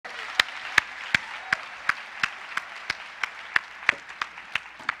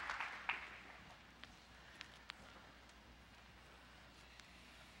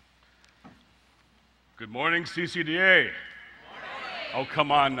Good morning, CCDA. Good morning. Oh,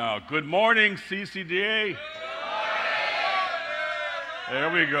 come on now. Good morning, CCDA. Good morning.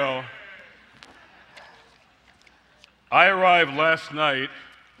 There we go. I arrived last night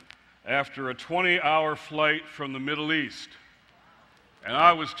after a 20-hour flight from the Middle East, and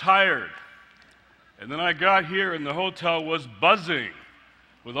I was tired. And then I got here and the hotel was buzzing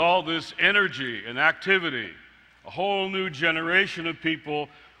with all this energy and activity, a whole new generation of people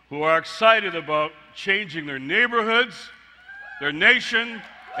who are excited about changing their neighborhoods, their nation,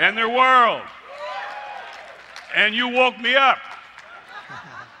 and their world. And you woke me up.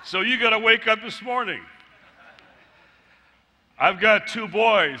 So you got to wake up this morning. I've got two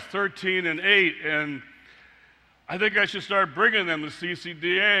boys, 13 and 8, and I think I should start bringing them to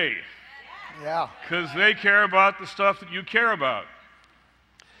CCDA. Yeah. Because they care about the stuff that you care about.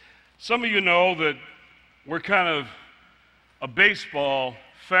 Some of you know that we're kind of a baseball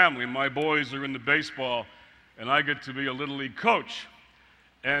family. My boys are into baseball, and I get to be a Little League coach.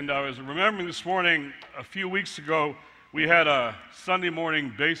 And I was remembering this morning, a few weeks ago, we had a Sunday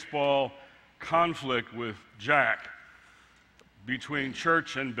morning baseball conflict with Jack between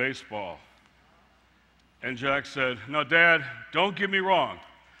church and baseball. And Jack said, "Now, Dad, don't get me wrong.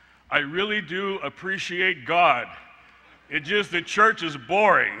 I really do appreciate God. It's just that church is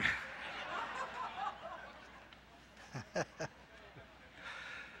boring."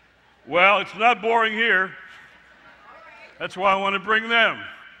 Well, it's not boring here. That's why I want to bring them.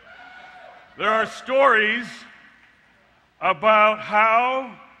 There are stories about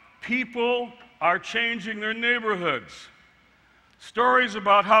how people are changing their neighborhoods. Stories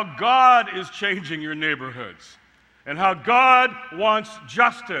about how God is changing your neighborhoods and how God wants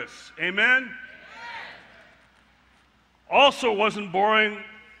justice. Amen? Also wasn't boring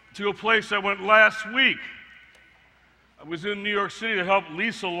to a place I went last week. I was in New York City to help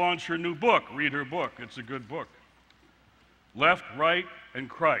Lisa launch her new book. Read her book. It's a good book. Left, Right, and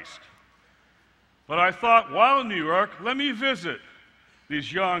Christ. But I thought, while in New York, let me visit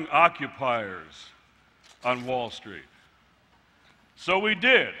these young occupiers on Wall Street. So we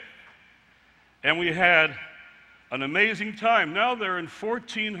did. And we had an amazing time. Now they're in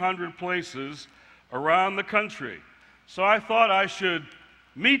 1,400 places around the country. So I thought I should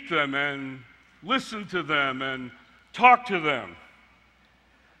meet them and listen to them and talk to them.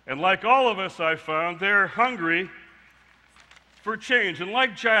 And like all of us, I found, they're hungry for change. And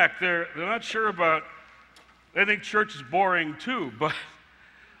like Jack, they're not sure about, they think church is boring too. But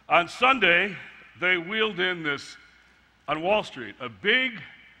on Sunday, they wheeled in this, on Wall Street, a big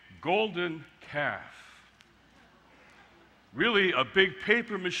golden calf. Really a big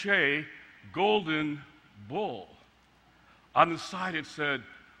papier-mâché golden bull. On the side it said,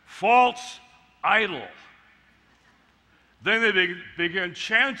 "False idol." Then they began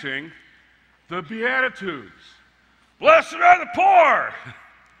chanting the Beatitudes. Blessed are the poor.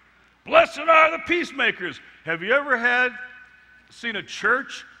 Blessed are the peacemakers. Have you ever seen a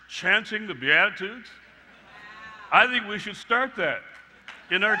church chanting the Beatitudes? I think we should start that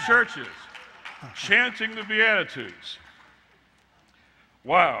in our churches, chanting the Beatitudes.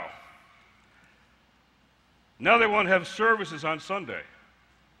 Wow. Now they want to have services on Sunday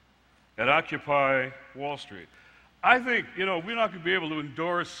at Occupy Wall Street. I think, we're not going to be able to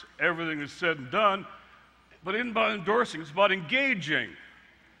endorse everything that's said and done, but it isn't about endorsing, it's about engaging.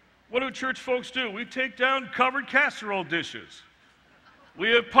 What do church folks do? We take down covered casserole dishes.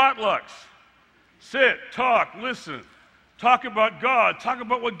 We have potlucks. Sit, talk, listen. Talk about God. Talk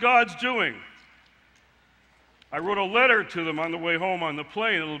about what God's doing. I wrote a letter to them on the way home on the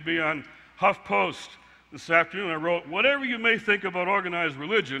plane. It'll be on HuffPost this afternoon. I wrote, "Whatever you may think about organized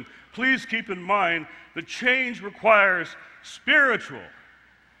religion, please keep in mind that change requires spiritual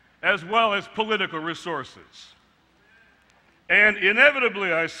as well as political resources. And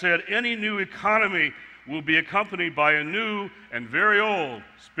inevitably," I said, "any new economy will be accompanied by a new and very old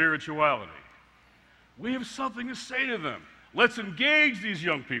spirituality." We have something to say to them. Let's engage these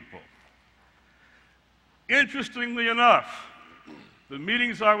young people. Interestingly enough, the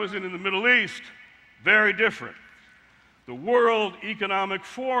meetings I was in the Middle East, very different. The World Economic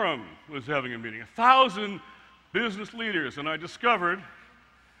Forum was having a meeting, 1,000 business leaders, and I discovered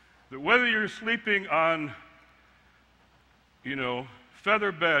that whether you're sleeping on,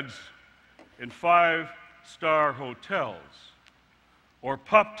 feather beds in 5-star hotels or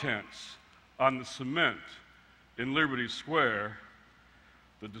pup tents on the cement in Liberty Square,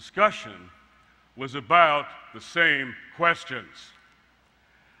 the discussion was about the same questions.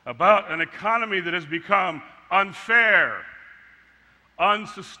 About an economy that has become unfair,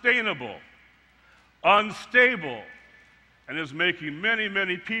 unsustainable, unstable, and is making many,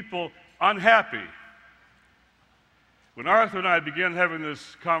 many people unhappy When Arthur and I began having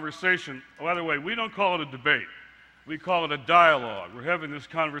this conversation, by the way, we don't call it a debate. We call it a dialogue. We're having this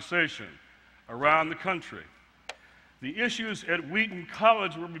conversation around the country. The issues at Wheaton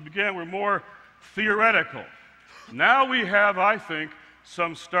College where we began were more theoretical. Now we have, I think,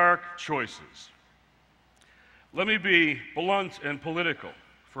 some stark choices. Let me be blunt and political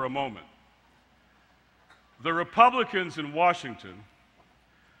for a moment. The Republicans in Washington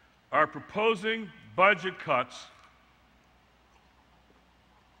are proposing budget cuts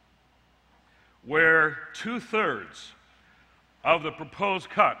where 2/3 of the proposed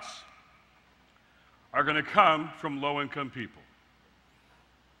cuts are going to come from low-income people.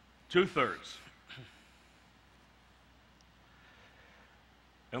 2/3.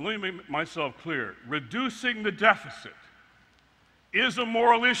 And let me make myself clear. Reducing the deficit is a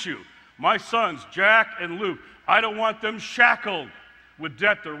moral issue. My sons, Jack and Luke, I don't want them shackled with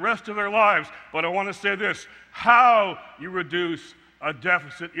debt the rest of their lives, but I want to say this. How you reduce a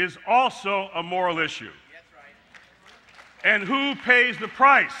deficit is also a moral issue. That's right. And who pays the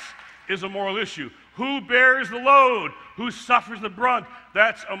price is a moral issue. Who bears the load? Who suffers the brunt?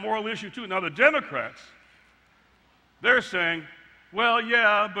 That's a moral issue too. Now the Democrats, they're saying, well,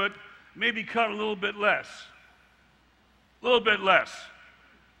 yeah, but maybe cut a little bit less. A little bit less.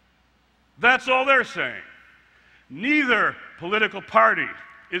 That's all they're saying. Neither political party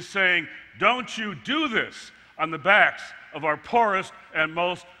is saying, don't you do this on the backs of our poorest and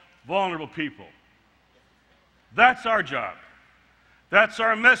most vulnerable people. That's our job. That's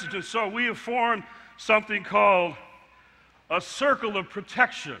our message. And so we have formed something called a circle of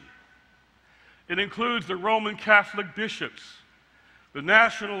protection. It includes the Roman Catholic bishops, the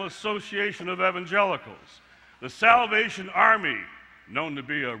National Association of Evangelicals, the Salvation Army, known to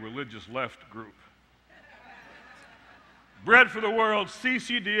be a religious left group, Bread for the World,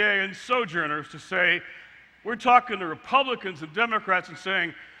 CCDA, and Sojourners, to say, we're talking to Republicans and Democrats and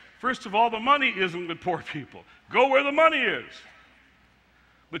saying, first of all, the money isn't with poor people. Go where the money is.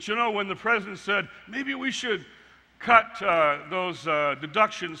 But you know, when the president said, maybe we should cut those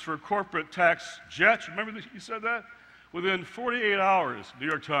deductions for corporate tax jets, remember that he said that? Within 48 hours, New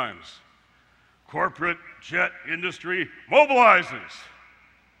York Times, corporate jet industry mobilizes.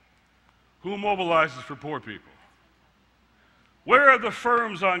 Who mobilizes for poor people? Where are the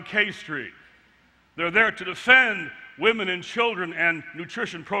firms on K Street? They're there to defend women and children and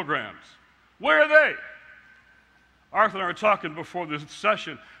nutrition programs. Where are they? Arthur and I were talking before this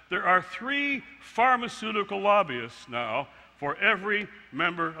session. There are 3 pharmaceutical lobbyists now for every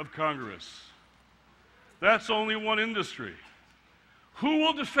member of Congress. That's only one industry. Who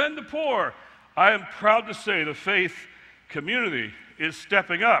will defend the poor? I am proud to say the faith community is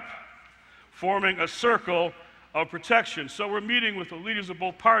stepping up, forming a circle of protection. So we're meeting with the leaders of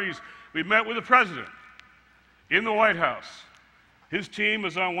both parties. We met with the president in the White House. His team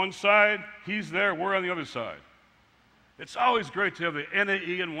is on one side, he's there, we're on the other side. It's always great to have the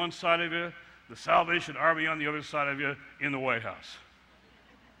NAE on one side of you, the Salvation Army on the other side of you in the White House.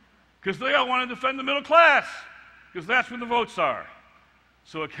 Because they all want to defend the middle class, because that's where the votes are.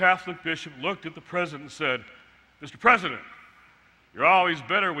 So a Catholic bishop looked at the president and said, Mr. President, you're always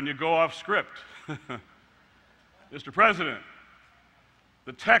better when you go off script. Mr. President,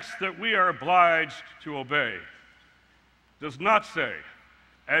 the text that we are obliged to obey does not say,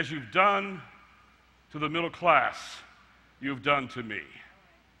 as you've done to the middle class, you've done to me.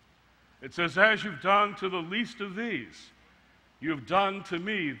 It says, as you've done to the least of these, you've done to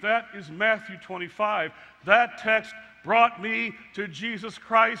me. That is Matthew 25. That text brought me to Jesus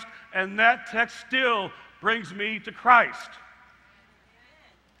Christ, and that text still brings me to Christ.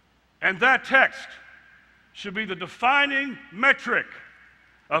 And that text should be the defining metric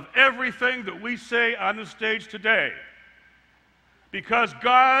of everything that we say on the stage today. Because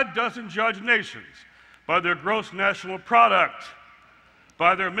God doesn't judge nations by their gross national product,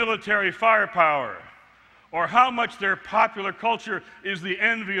 by their military firepower, or how much their popular culture is the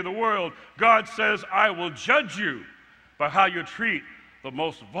envy of the world. God says, I will judge you by how you treat the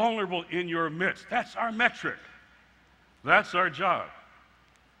most vulnerable in your midst. That's our metric. That's our job.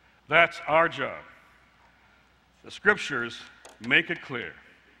 That's our job. The scriptures make it clear.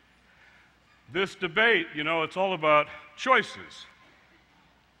 This debate, you know, it's all about choices.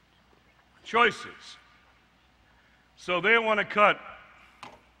 Choices. So they want to cut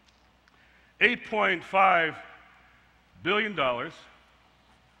 $8.5 billion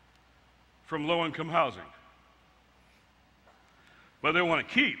from low-income housing. But they want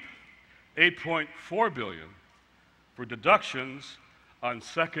to keep $8.4 billion for deductions on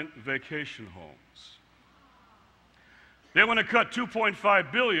second vacation homes. They want to cut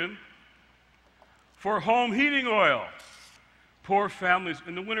 $2.5 billion for home heating oil. poor families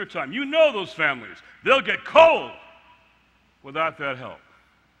in the wintertime. You know those families. They'll get cold without that help.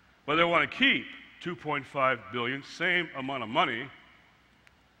 But they want to keep $2.5 billion, same amount of money,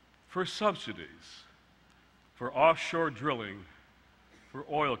 for subsidies, for offshore drilling, for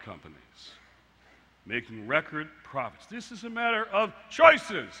oil companies, making record profits. This is a matter of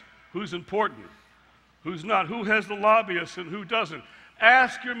choices. Who's important? Who's not? Who has the lobbyists and who doesn't?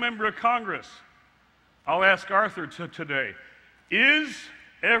 Ask your member of Congress. I'll ask Arthur today. Is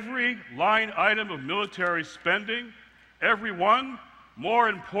every line item of military spending, every one, more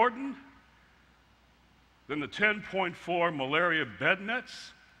important than the 10.4 malaria bed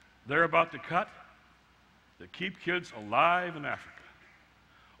nets they're about to cut that keep kids alive in Africa?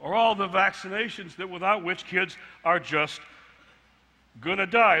 Or all the vaccinations that without which kids are just going to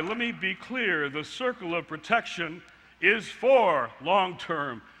die? Let me be clear. The circle of protection is for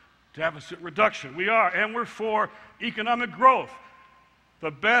long-term deficit reduction. We are, and we're for economic growth.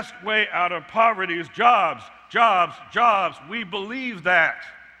 The best way out of poverty is jobs, jobs, jobs. We believe that.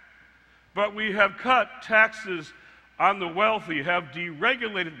 But we have cut taxes on the wealthy, have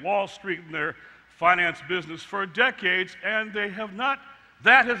deregulated Wall Street and their finance business for decades, and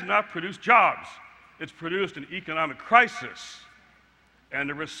that has not produced jobs. It's produced an economic crisis and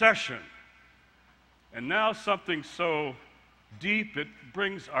a recession. And now something so deep it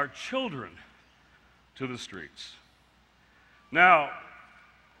brings our children to the streets. Now,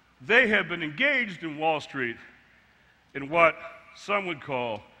 they have been engaged in Wall Street in what some would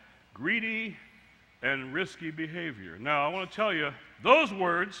call greedy and risky behavior. Now, I want to tell you, those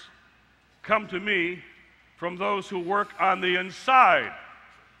words come to me from those who work on the inside.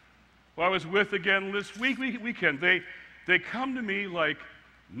 Who I was with again this weekend. They come to me like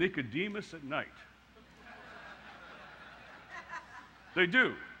Nicodemus at night. They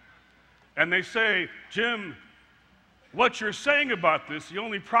do. And they say, Jim, what you're saying about this, the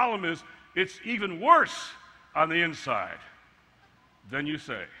only problem is it's even worse on the inside than you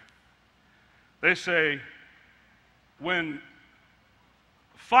say. They say, when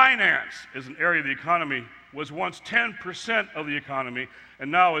finance is an area of the economy, was once 10% of the economy, and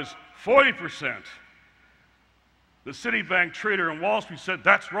now is 40%. The Citibank trader in Wall Street said,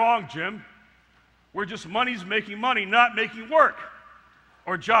 that's wrong, Jim. We're just money's making money, not making work,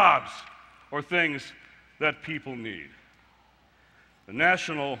 or jobs, or things that people need. The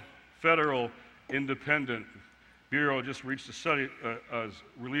National Federal Independent Bureau just released a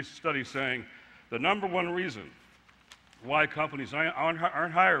study saying the number one reason why companies aren't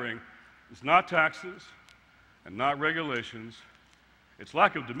hiring is not taxes and not regulations, it's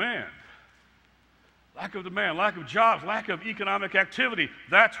lack of demand. Lack of demand, lack of jobs, lack of economic activity.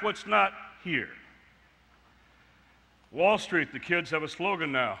 That's what's not here. Wall Street, the kids have a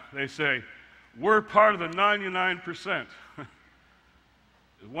slogan now. They say, we're part of the 99%.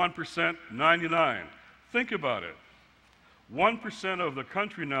 1%, 99. Think about it. 1% of the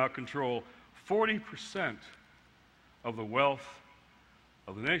country now control 40% of the wealth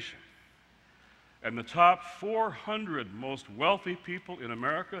of the nation. And the top 400 most wealthy people in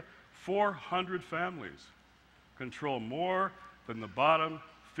America, 400 families, control more than the bottom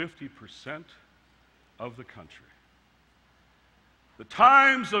 50% of the country. The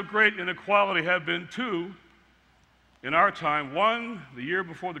times of great inequality have been two in our time. One, the year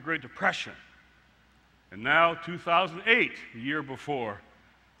before the Great Depression, and now 2008, the year before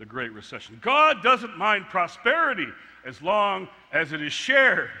the Great Recession. God doesn't mind prosperity as long as it is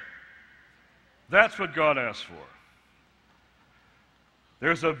shared. That's what God asks for.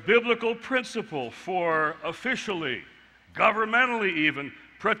 There's a biblical principle for officially, governmentally even,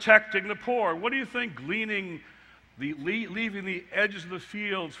 protecting the poor. What do you think leaving the edges of the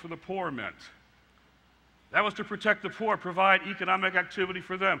fields for the poor meant? That was to protect the poor, provide economic activity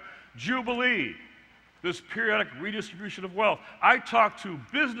for them. Jubilee, this periodic redistribution of wealth. I talked to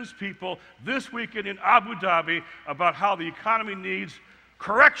business people this weekend in Abu Dhabi about how the economy needs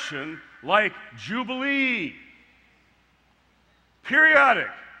correction like Jubilee. Periodic,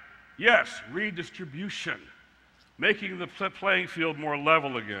 yes, redistribution, making the playing field more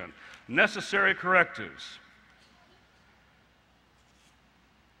level again. Necessary correctives.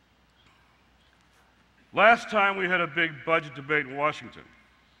 Last time we had a big budget debate in Washington,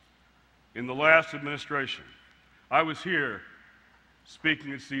 in the last administration, I was here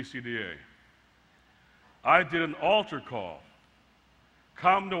speaking at CCDA. I did an altar call.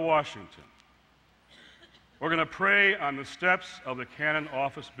 Come to Washington. We're going to pray on the steps of the Cannon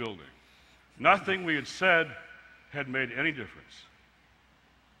office building. Nothing we had said had made any difference.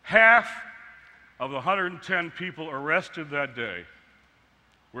 Half of the 110 people arrested that day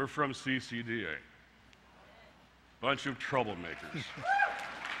were from CCDA. Bunch of troublemakers.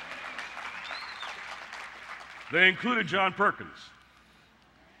 They included John Perkins.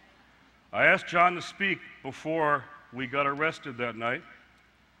 I asked John to speak before we got arrested that night.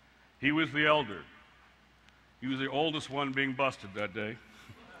 He was the elder. He was the oldest one being busted that day.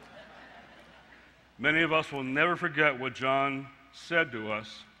 Many of us will never forget what John said to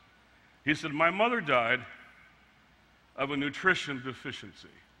us. He said, "My mother died of a nutrition deficiency.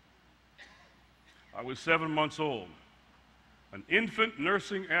 I was 7 months old, an infant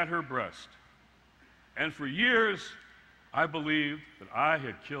nursing at her breast. And for years, I believed that I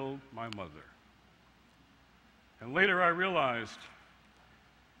had killed my mother. And later I realized,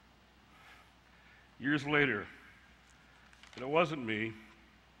 years later, that it wasn't me.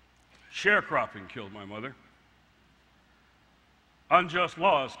 Sharecropping killed my mother. Unjust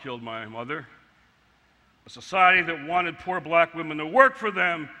laws killed my mother. A society that wanted poor black women to work for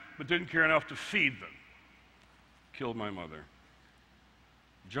them but didn't care enough to feed them killed my mother."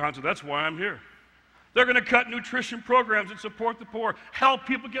 John said, "That's why I'm here. They're going to cut nutrition programs that support the poor, help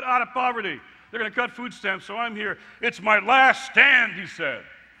people get out of poverty. They're going to cut food stamps, so I'm here. It's my last stand," he said.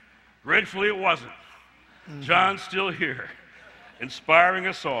 Gratefully, it wasn't. John's still here, inspiring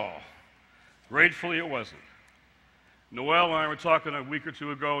us all. Gratefully, it wasn't. Noel and I were talking a week or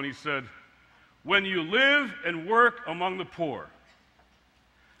two ago, and he said, "When you live and work among the poor,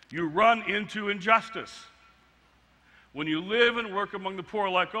 you run into injustice. When you live and work among the poor,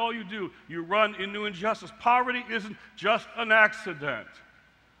 like all you do, you run into injustice. Poverty isn't just an accident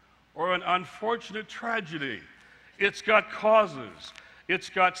or an unfortunate tragedy. It's got causes. It's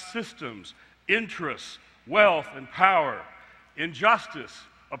got systems, interests, wealth, and power. Injustice,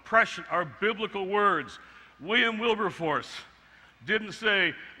 oppression are biblical words. William Wilberforce didn't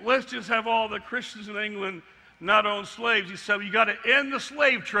say, let's just have all the Christians in England not own slaves. He said, you got to end the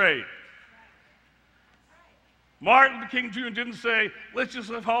slave trade. Martin Luther King Jr. didn't say, let's just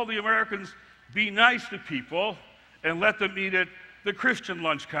have all the Americans be nice to people and let them eat at the Christian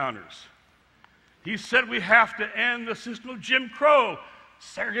lunch counters. He said we have to end the system of Jim Crow.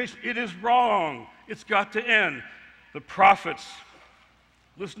 Segregation, it is wrong. It's got to end. The prophets,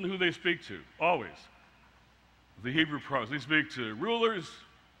 listen to who they speak to, always. The Hebrew prophets, they speak to rulers,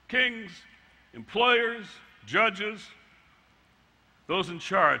 kings, employers, judges, those in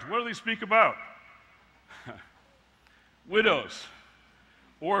charge. What do they speak about? Widows,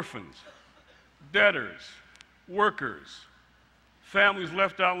 orphans, debtors, workers, families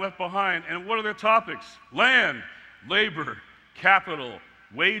left out, left behind. And what are their topics? Land, labor, capital,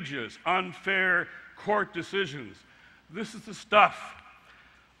 wages, unfair court decisions. This is the stuff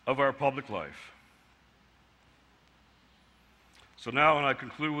of our public life. So now, when I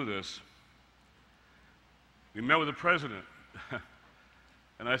conclude with this, we met with the president,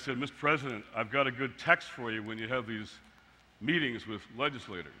 and I said, Mr. President, I've got a good text for you when you have these meetings with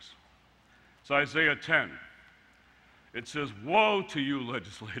legislators. It's Isaiah 10. It says, woe to you,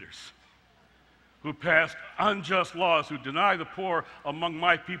 legislators, who passed unjust laws, who deny the poor among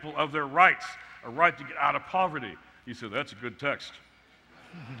my people of their rights, a right to get out of poverty. He said, that's a good text.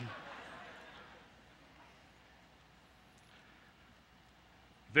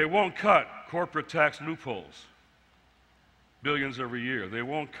 They won't cut corporate tax loopholes, billions every year. They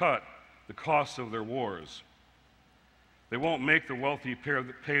won't cut the costs of their wars. They won't make the wealthy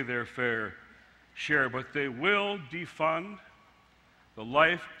pay their fair share, but they will defund the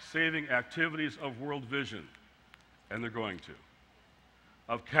life-saving activities of World Vision, and they're going to.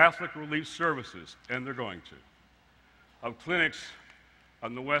 Of Catholic Relief Services, and they're going to. Of clinics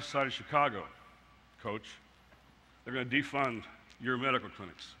on the west side of Chicago, Coach, they're going to defund your medical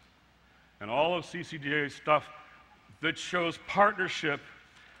clinics. And all of CCDA stuff that shows partnership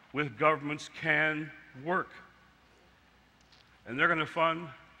with governments can work. And they're going to fund,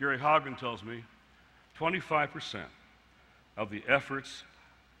 Gary Haugen tells me, 25% of the efforts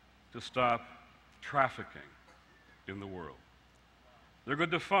to stop trafficking in the world. They're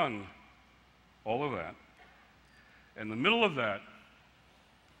going to fund all of that. In the middle of that,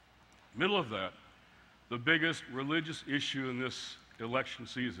 the biggest religious issue in this election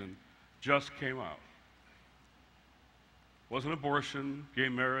season just came out. It wasn't abortion, gay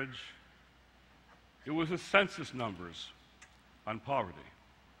marriage. It was the census numbers on poverty.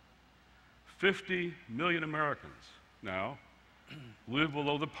 50 million Americans now live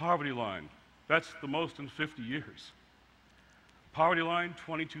below the poverty line. That's the most in 50 years. Poverty line,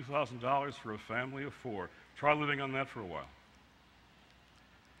 $22,000 for a family of 4. Try living on that for a while.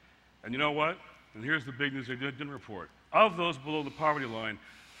 And you know what? And here's the big news they didn't report. Of those below the poverty line,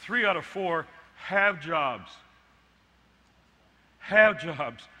 3 out of 4 have jobs. Have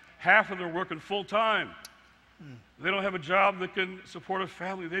jobs. Half of them are working full time. They don't have a job that can support a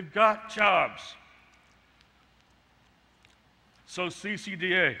family. They've got jobs. So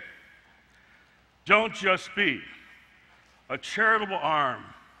CCDA, don't just be a charitable arm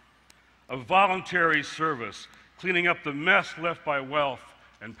of voluntary service, cleaning up the mess left by wealth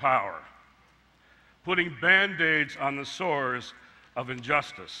and power, putting Band-Aids on the sores of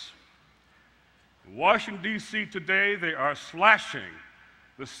injustice. In Washington, D.C. today, they are slashing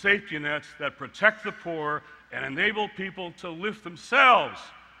the safety nets that protect the poor and enable people to lift themselves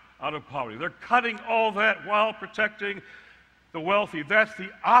out of poverty. They're cutting all that while protecting the wealthy. That's the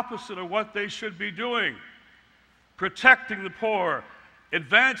opposite of what they should be doing. Protecting the poor,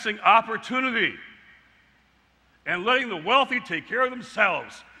 advancing opportunity, and letting the wealthy take care of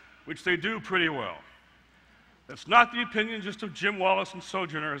themselves, which they do pretty well. That's not the opinion just of Jim Wallis and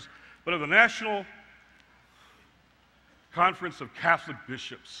Sojourners, but of the National Conference of Catholic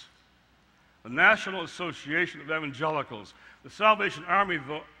Bishops, the National Association of Evangelicals, the Salvation Army,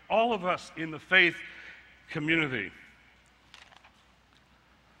 all of us in the faith community.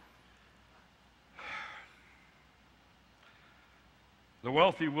 The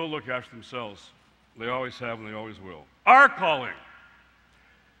wealthy will look after themselves. They always have and they always will. Our calling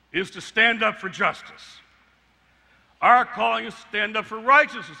is to stand up for justice. Our calling is to stand up for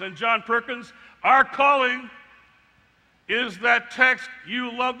righteousness. And John Perkins, our calling is that text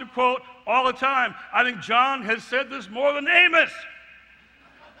you love to quote all the time. I think John has said this more than Amos.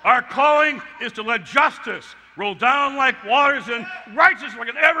 Our calling is to let justice roll down like waters and righteousness like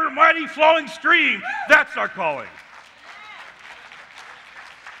an ever mighty flowing stream. That's our calling.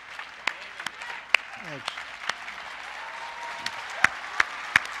 Thanks.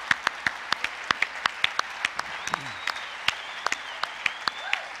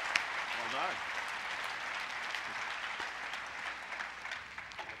 Well done.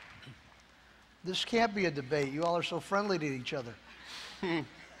 This can't be a debate. You all are so friendly to each other.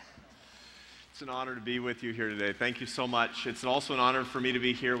 It's an honor to be with you here today. Thank you so much. It's also an honor for me to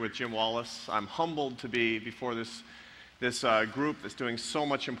be here with Jim Wallis. I'm humbled to be before this group that's doing so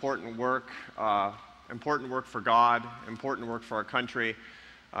much important work for God, important work for our country.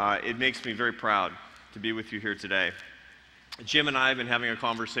 It makes me very proud to be with you here today. Jim and I have been having a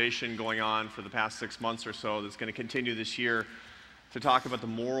conversation going on for the past 6 months or so that's going to continue this year to talk about the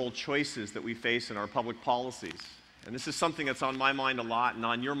moral choices that we face in our public policies. And this is something that's on my mind a lot and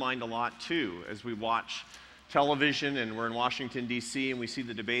on your mind a lot too as we watch television and we're in Washington, D.C. and we see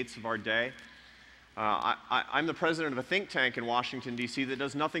the debates of our day. I'm the president of a think tank in Washington, D.C. that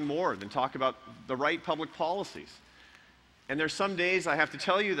does nothing more than talk about the right public policies. And there's some days I have to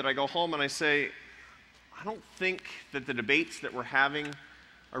tell you that I go home and I say, I don't think that the debates that we're having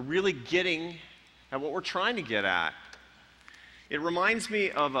are really getting at what we're trying to get at. It reminds me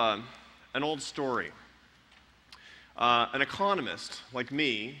of an old story. An economist like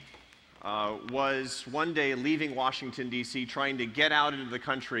me was one day leaving Washington, D.C., trying to get out into the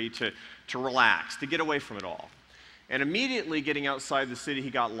country to relax, to get away from it all. And immediately getting outside the city, he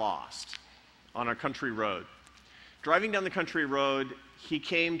got lost on a country road. Driving down the country road, he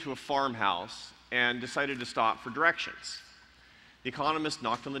came to a farmhouse and decided to stop for directions. The economist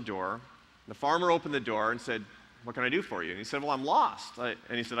knocked on the door. The farmer opened the door and said, "What can I do for you?" And he said, "Well, I'm lost." And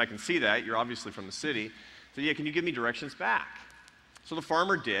he said, "I can see that. You're obviously from the city." He said, "Yeah, can you give me directions back?" So the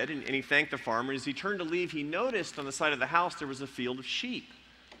farmer did, and he thanked the farmer. As he turned to leave, he noticed on the side of the house there was a field of sheep.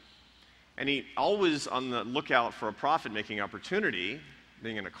 And he, always on the lookout for a profit-making opportunity,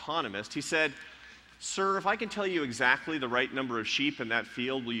 being an economist, he said, "Sir, if I can tell you exactly the right number of sheep in that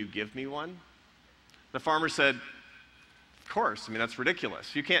field, will you give me one?" The farmer said, "Of course. I mean, that's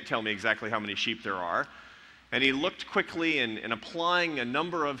ridiculous. You can't tell me exactly how many sheep there are." And he looked quickly, and applying a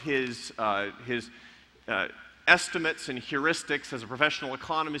number of his estimates and heuristics as a professional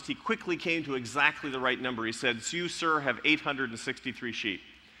economist, he quickly came to exactly the right number. He said, "You, sir, have 863 sheep."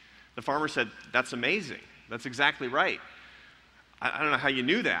 The farmer said, "That's amazing. That's exactly right. I don't know how you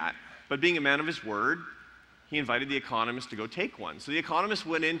knew that." But being a man of his word, he invited the economist to go take one. So the economist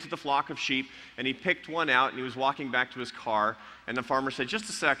went into the flock of sheep, and he picked one out, and he was walking back to his car, and the farmer said, "Just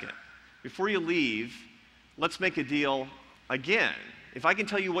a second. Before you leave, let's make a deal again. If I can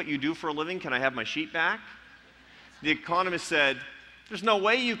tell you what you do for a living, can I have my sheep back?" The economist said, "There's no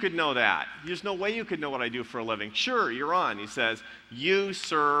way you could know that. There's no way you could know what I do for a living." "Sure, you're on." He says, "You,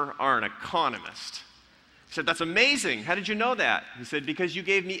 sir, are an economist." He said, "That's amazing. How did you know that?" He said, "Because you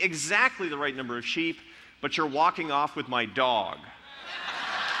gave me exactly the right number of sheep, but you're walking off with my dog."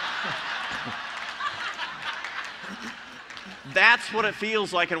 That's what it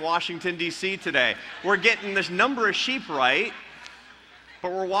feels like in Washington, D.C. today. We're getting this number of sheep right,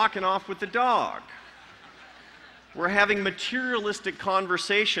 but we're walking off with the dog. We're having materialistic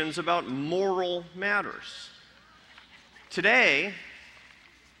conversations about moral matters. Today,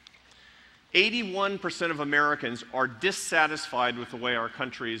 81% of Americans are dissatisfied with the way our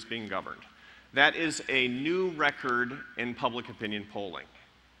country is being governed. That is a new record in public opinion polling.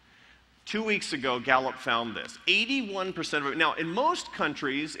 2 weeks ago, Gallup found this. 81% of it. Now, in most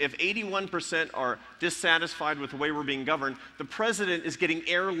countries, if 81% are dissatisfied with the way we're being governed, the president is getting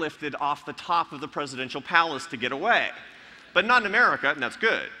airlifted off the top of the presidential palace to get away. But not in America, and that's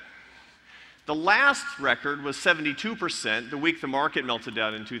good. The last record was 72% the week the market melted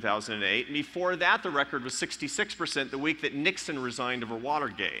down in 2008. And before that, the record was 66% the week that Nixon resigned over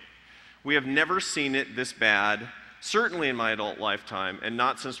Watergate. We have never seen it this bad, certainly in my adult lifetime, and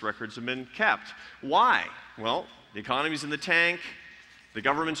not since records have been kept. Why? Well, the economy's in the tank, the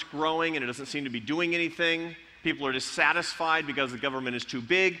government's growing, and it doesn't seem to be doing anything. People are dissatisfied because the government is too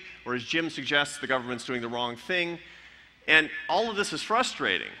big, or as Jim suggests, the government's doing the wrong thing. And all of this is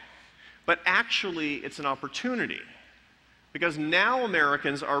frustrating. But actually, it's an opportunity. Because now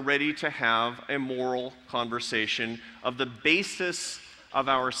Americans are ready to have a moral conversation of the basis of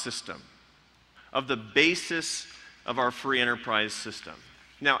our system, of the basis of our free enterprise system.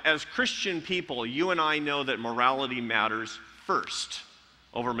 Now, as Christian people, you and I know that morality matters first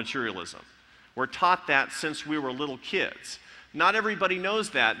over materialism. We're taught that since we were little kids. Not everybody knows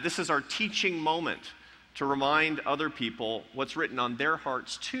that. This is our teaching moment to remind other people what's written on their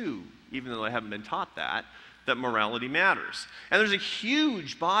hearts too, even though they haven't been taught that morality matters. And there's a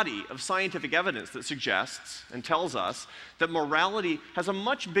huge body of scientific evidence that suggests and tells us that morality has a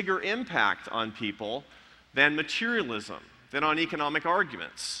much bigger impact on people than materialism, than on economic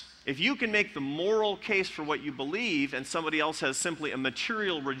arguments. If you can make the moral case for what you believe and somebody else has simply a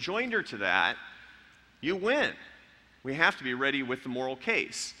material rejoinder to that, you win. We have to be ready with the moral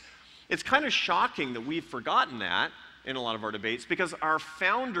case. It's kind of shocking that we've forgotten that in a lot of our debates because our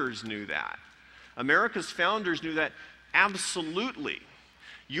founders knew that. America's founders knew that absolutely.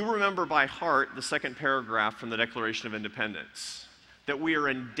 You remember by heart the second paragraph from the Declaration of Independence, that we are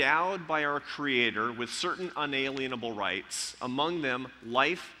endowed by our Creator with certain unalienable rights, among them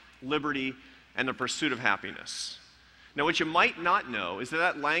life, liberty, and the pursuit of happiness. Now, what you might not know is that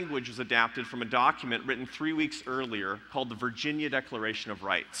that language was adapted from a document written 3 weeks earlier called the Virginia Declaration of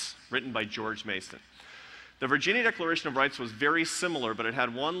Rights, written by George Mason. The Virginia Declaration of Rights was very similar, but it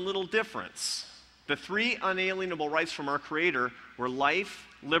had one little difference. The three unalienable rights from our Creator were life,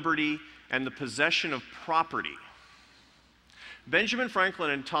 liberty, and the possession of property. Benjamin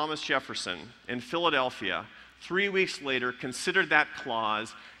Franklin and Thomas Jefferson in Philadelphia 3 weeks later considered that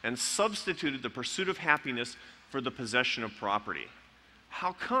clause and substituted the pursuit of happiness for the possession of property.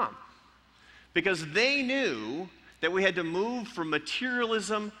 How come? Because they knew that we had to move from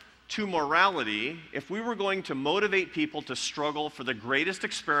materialism to morality if we were going to motivate people to struggle for the greatest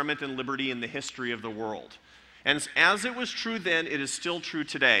experiment in liberty in the history of the world. And as it was true then, it is still true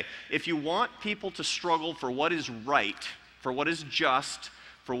today. If you want people to struggle for what is right, for what is just,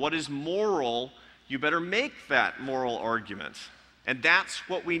 for what is moral, you better make that moral argument. And that's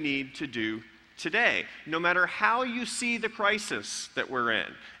what we need to do today. No matter how you see the crisis that we're in,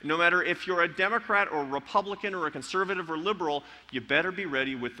 no matter if you're a Democrat or a Republican or a conservative or liberal, you better be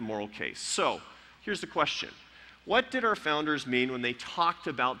ready with the moral case. So, here's the question. What did our founders mean when they talked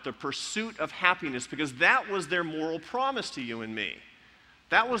about the pursuit of happiness? Because that was their moral promise to you and me.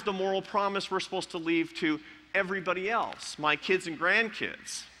 That was the moral promise we're supposed to leave to everybody else, my kids and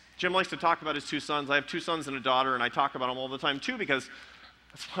grandkids. Jim likes to talk about his two sons. I have 2 sons and a daughter, and I talk about them all the time too because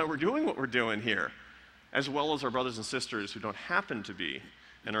that's why we're doing what we're doing here, as well as our brothers and sisters who don't happen to be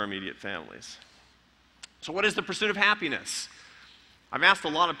in our immediate families. So what is the pursuit of happiness? I've asked a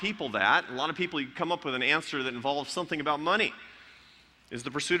lot of people that. A lot of people come up with an answer that involves something about money. Is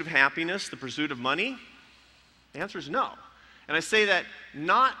the pursuit of happiness the pursuit of money? The answer is no. And I say that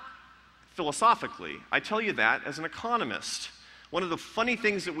not philosophically. I tell you that as an economist. One of the funny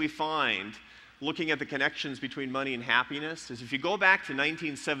things that we find looking at the connections between money and happiness is if you go back to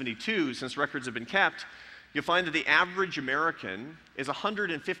 1972, since records have been kept, you'll find that the average American is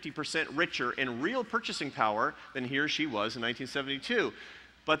 150% richer in real purchasing power than he or she was in 1972.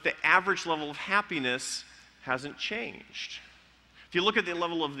 But the average level of happiness hasn't changed. If you look at the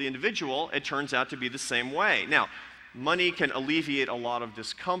level of the individual, it turns out to be the same way. Now, money can alleviate a lot of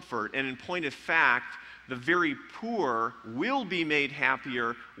discomfort, and in point of fact, the very poor will be made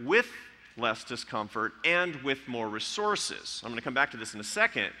happier with less discomfort and with more resources. I'm going to come back to this in a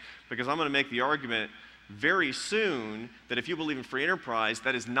second because I'm going to make the argument very soon that if you believe in free enterprise,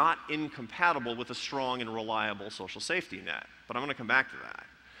 that is not incompatible with a strong and reliable social safety net. But I'm going to come back to that.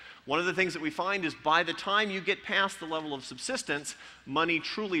 One of the things that we find is by the time you get past the level of subsistence, money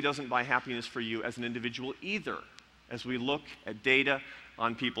truly doesn't buy happiness for you as an individual either, as we look at data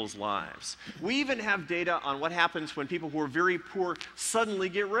on people's lives. We even have data on what happens when people who are very poor suddenly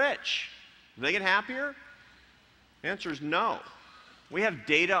get rich. Do they get happier? The answer is no. We have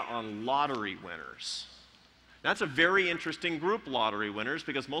data on lottery winners. That's a very interesting group, lottery winners,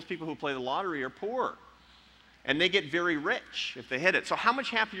 because most people who play the lottery are poor. And they get very rich if they hit it. So how much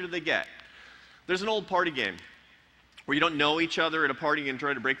happier do they get? There's an old party game where you don't know each other at a party and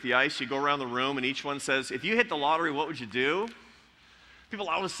try to break the ice. You go around the room and each one says, if you hit the lottery, what would you do? People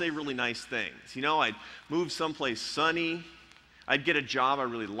always say really nice things. You know, I'd move someplace sunny. I'd get a job I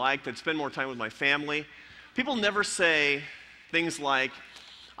really liked. I'd spend more time with my family. People never say things like,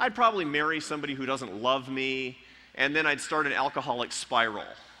 I'd probably marry somebody who doesn't love me, and then I'd start an alcoholic spiral.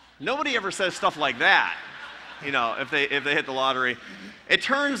 Nobody ever says stuff like that, you know, if they hit the lottery. It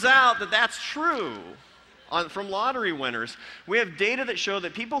turns out that that's true from lottery winners. We have data that show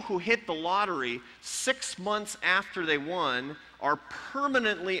that people who hit the lottery 6 months after they won are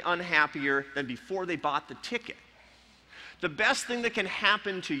permanently unhappier than before they bought the ticket. The best thing that can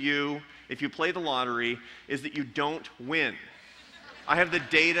happen to you if you play the lottery is that you don't win. I have the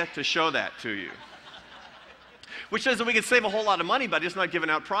data to show that to you. Which says that we could save a whole lot of money by just not giving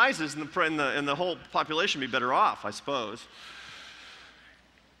out prizes, and the whole population would be better off, I suppose.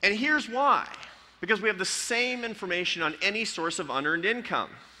 And here's why. Because we have the same information on any source of unearned income.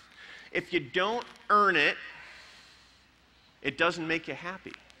 If you don't earn it, it doesn't make you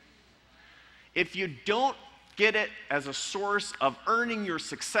happy. If you don't get it as a source of earning your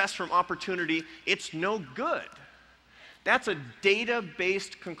success from opportunity, it's no good. That's a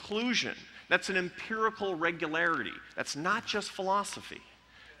data-based conclusion. That's an empirical regularity. That's not just philosophy.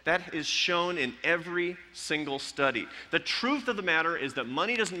 That is shown in every single study. The truth of the matter is that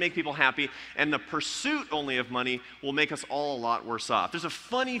money doesn't make people happy, and the pursuit only of money will make us all a lot worse off. There's a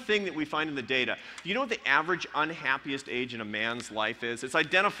funny thing that we find in the data. You know what the average unhappiest age in a man's life is? It's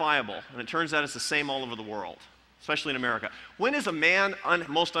identifiable, and it turns out it's the same all over the world, especially in America. When is a man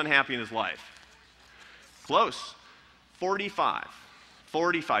most unhappy in his life? Close. 45.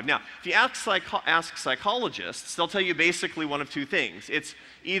 45. Now, if you ask psychologists, they'll tell you basically one of two things. It's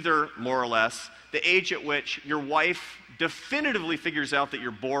either, more or less, the age at which your wife definitively figures out that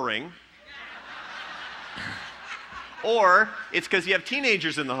you're boring, or it's because you have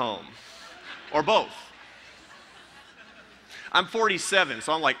teenagers in the home, or both. I'm 47,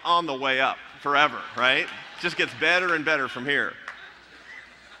 so I'm like on the way up forever, right? It just gets better and better from here,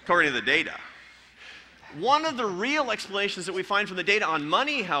 according to the data. One of the real explanations that we find from the data on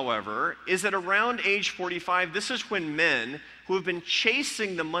money, however, is that around age 45, this is when men who have been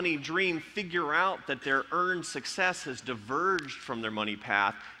chasing the money dream figure out that their earned success has diverged from their money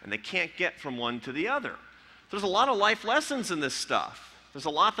path and they can't get from one to the other. There's a lot of life lessons in this stuff. There's a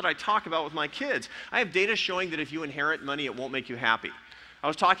lot that I talk about with my kids. I have data showing that if you inherit money, it won't make you happy. I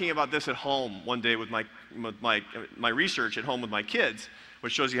was talking about this at home one day with my research at home with my kids,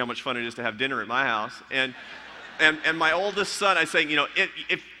 which shows you how much fun it is to have dinner at my house. And my oldest son, I was saying, you know,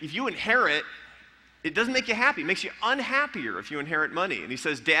 if you inherit, it doesn't make you happy. It makes you unhappier if you inherit money. And he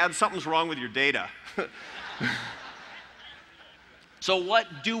says, Dad, something's wrong with your data. So what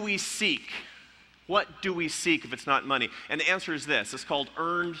do we seek? What do we seek if it's not money? And the answer is this. It's called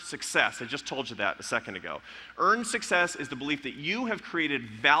earned success. I just told you that a second ago. Earned success is the belief that you have created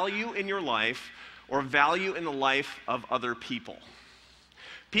value in your life or value in the life of other people.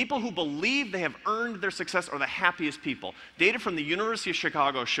 People who believe they have earned their success are the happiest people. Data from the University of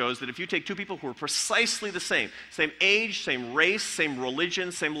Chicago shows that if you take two people who are precisely the same age, same race, same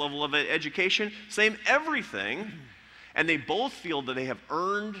religion, same level of education, same everything, and they both feel that they have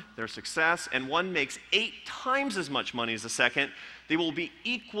earned their success, and one makes 8 times as much money as the second, they will be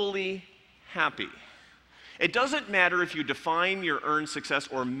equally happy. It doesn't matter if you define your earned success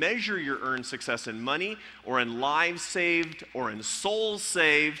or measure your earned success in money or in lives saved or in souls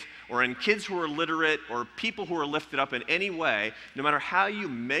saved or in kids who are literate or people who are lifted up in any way. No matter how you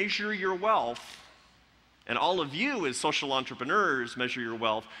measure your wealth, and all of you as social entrepreneurs measure your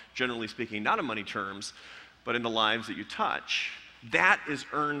wealth, generally speaking, not in money terms, but in the lives that you touch, that is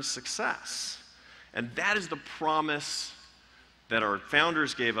earned success. And that is the promise that our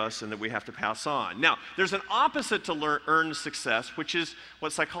founders gave us and that we have to pass on. Now, there's an opposite to earned success, which is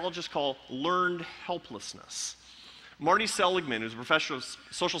what psychologists call learned helplessness. Marty Seligman, who's a professor of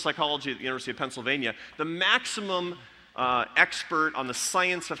social psychology at the University of Pennsylvania, the maximum expert on the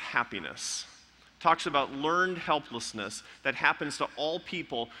science of happiness, talks about learned helplessness that happens to all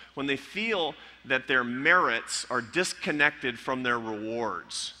people when they feel that their merits are disconnected from their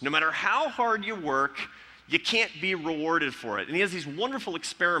rewards. No matter how hard you work, you can't be rewarded for it. And he has these wonderful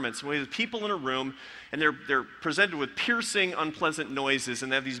experiments where he has people in a room and they're presented with piercing, unpleasant noises,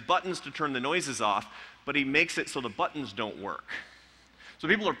 and they have these buttons to turn the noises off, but he makes it so the buttons don't work. So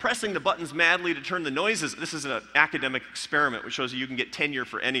people are pressing the buttons madly to turn the noises. This is an academic experiment which shows you can get tenure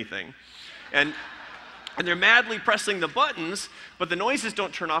for anything. And they're madly pressing the buttons, but the noises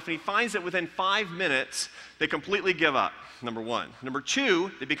don't turn off, and he finds that within 5 minutes, they completely give up, number one. Number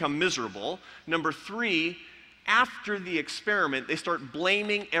two, they become miserable. Number three, after the experiment, they start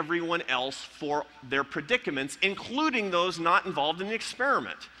blaming everyone else for their predicaments, including those not involved in the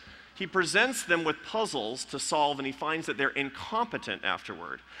experiment. He presents them with puzzles to solve, and he finds that they're incompetent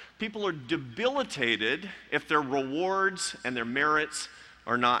afterward. People are debilitated if their rewards and their merits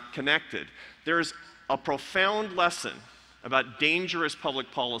are not connected. There's a profound lesson about dangerous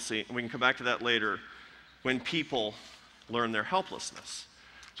public policy, and we can come back to that later, when people learn their helplessness.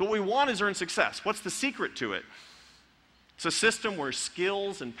 So what we want is earned success. What's the secret to it? It's a system where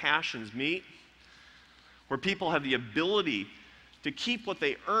skills and passions meet, where people have the ability to keep what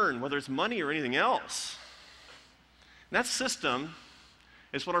they earn, whether it's money or anything else. And that system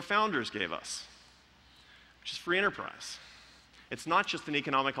is what our founders gave us, which is free enterprise. It's not just an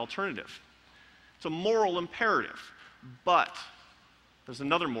economic alternative. It's a moral imperative. But there's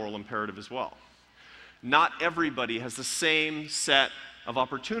another moral imperative as well. Not everybody has the same set of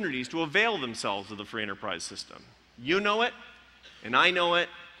opportunities to avail themselves of the free enterprise system. You know it, and I know it,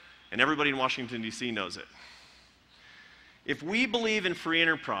 and everybody in Washington, D.C. knows it. If we believe in free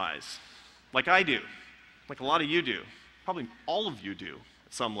enterprise, like I do, like a lot of you do, probably all of you do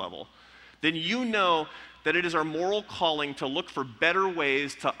at some level, then you know that it is our moral calling to look for better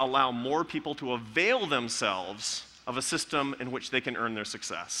ways to allow more people to avail themselves of a system in which they can earn their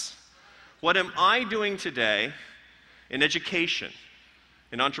success. What am I doing today in education,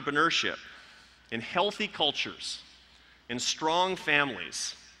 in entrepreneurship, in healthy cultures, in strong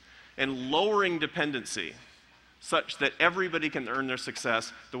families, and lowering dependency, such that everybody can earn their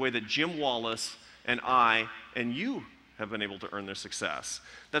success the way that Jim Wallis and I and you have been able to earn their success?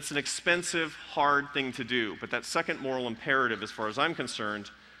 That's an expensive, hard thing to do, but that second moral imperative, as far as I'm concerned,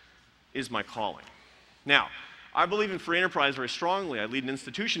 is my calling. Now, I believe in free enterprise very strongly. I lead an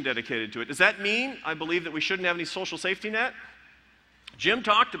institution dedicated to it. Does that mean I believe that we shouldn't have any social safety net? Jim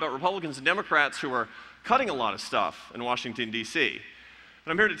talked about Republicans and Democrats who are cutting a lot of stuff in Washington, D.C.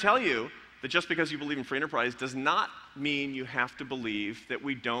 But I'm here to tell you that just because you believe in free enterprise does not mean you have to believe that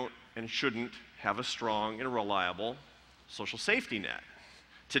we don't and shouldn't have a strong and reliable social safety net.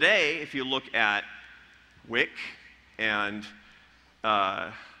 Today, if you look at WIC and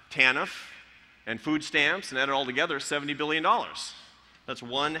TANF and food stamps and add it all together, $70 billion. That's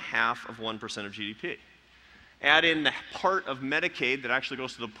 1/2 of 1% of GDP. Add in the part of Medicaid that actually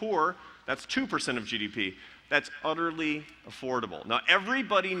goes to the poor, that's 2% of GDP. That's utterly affordable. Now,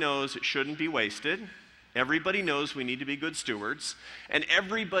 everybody knows it shouldn't be wasted. Everybody knows we need to be good stewards. And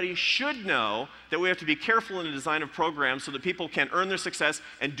everybody should know that we have to be careful in the design of programs so that people can earn their success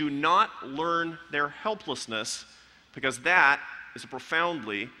and do not learn their helplessness, because that is a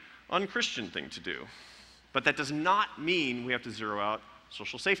profoundly unchristian thing to do. But that does not mean we have to zero out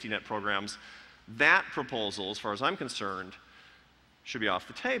social safety net programs. That proposal, as far as I'm concerned, should be off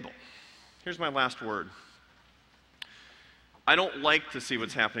the table. Here's my last word. I don't like to see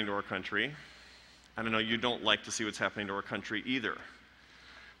what's happening to our country. I don't know, you don't like to see what's happening to our country either.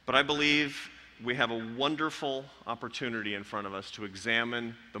 But I believe we have a wonderful opportunity in front of us to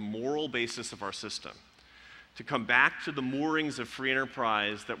examine the moral basis of our system, to come back to the moorings of free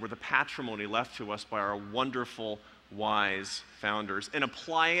enterprise that were the patrimony left to us by our wonderful, wise founders, and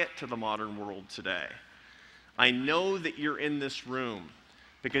apply it to the modern world today. I know that you're in this room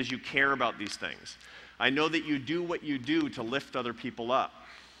because you care about these things. I know that you do what you do to lift other people up.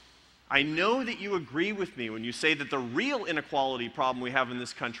 I know that you agree with me when you say that the real inequality problem we have in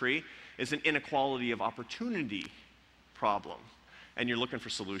this country is an inequality of opportunity problem, and you're looking for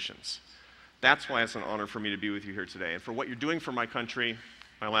solutions. That's why it's an honor for me to be with you here today. And for what you're doing for my country,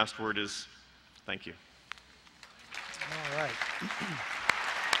 my last word is thank you. All right.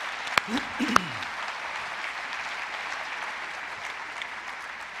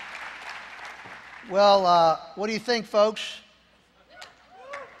 Well, what do you think, folks?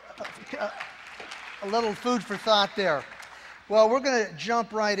 A little food for thought there. Well, we're going to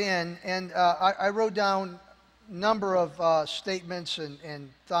jump right in, and I wrote down a number of statements and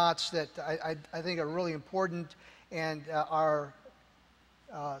thoughts that I think are really important and are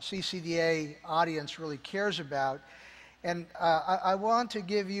CCDA audience really cares about. And I want to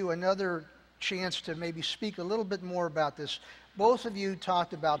give you another chance to maybe speak a little bit more about this. Both of you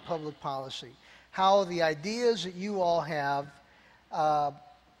talked about public policy, how the ideas that you all have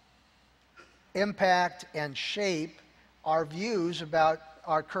impact and shape our views about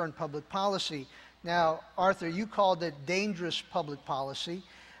our current public policy. Now, Arthur, you called it dangerous public policy.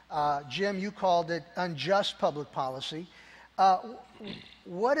 Jim, you called it unjust public policy.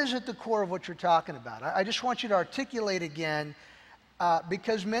 What is at the core of what you're talking about? I just want you to articulate again,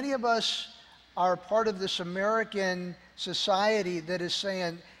 because many of us are part of this American society that is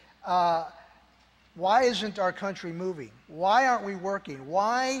saying, why isn't our country moving? Why aren't we working?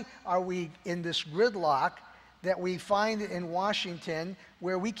 Why are we in this gridlock that we find in Washington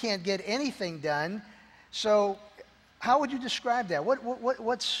where we can't get anything done? So how would you describe that?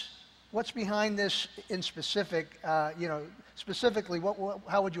 What's behind this in specific, specifically,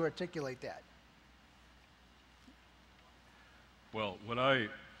 how would you articulate that? Well, what I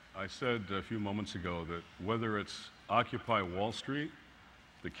said a few moments ago, that whether it's Occupy Wall Street,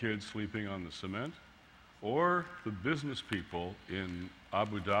 the kids sleeping on the cement, or the business people in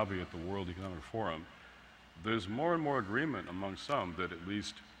Abu Dhabi at the World Economic Forum, there's more and more agreement among some that at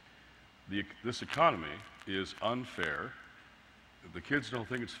least this economy is unfair. The kids don't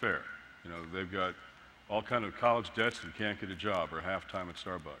think it's fair. They've got all kind of college debts and can't get a job, or half-time at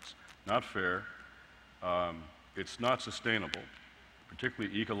Starbucks. Not fair. It's not sustainable,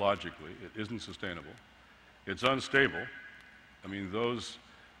 particularly ecologically. It isn't sustainable. It's unstable. I mean, those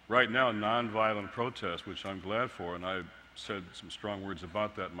right now nonviolent protests, which I'm glad for, and I said some strong words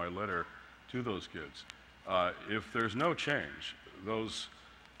about that in my letter to those kids. If there's no change, those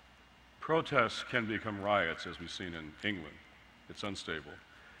protests can become riots, as we've seen in England. It's unstable.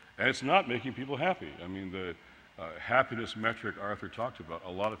 And it's not making people happy. I mean, the happiness metric Arthur talked about,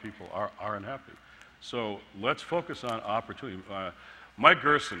 a lot of people are unhappy. So let's focus on opportunity. Mike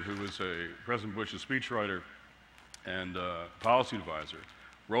Gerson, who was President Bush's speechwriter and policy advisor,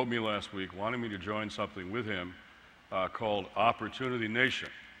 wrote me last week wanting me to join something with him called Opportunity Nation.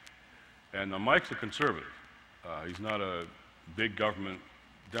 And Mike's a conservative. He's not a big government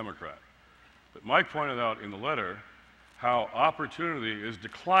Democrat. But Mike pointed out in the letter how opportunity is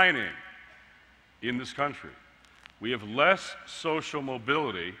declining in this country. We have less social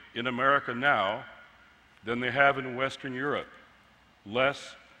mobility in America now than they have in Western Europe.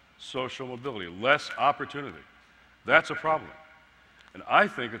 Less social mobility, less opportunity. That's a problem. And I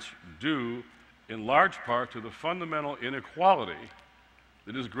think it's due in large part to the fundamental inequality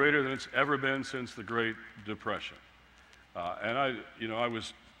that is greater than it's ever been since the Great Depression. And I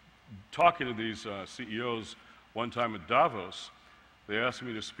was talking to these CEOs one time at Davos. They asked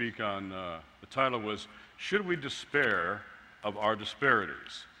me to speak on, the title was, "Should We Despair of Our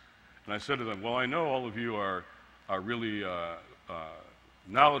Disparities?" And I said to them, well, I know all of you are really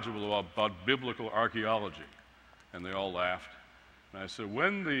knowledgeable about biblical archaeology. And they all laughed. And I said,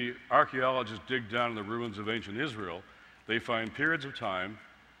 when the archaeologists dig down in the ruins of ancient Israel, they find periods of time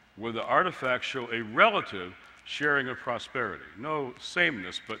where the artifacts show a relative sharing of prosperity. No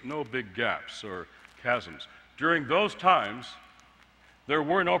sameness, but no big gaps or chasms. During those times, there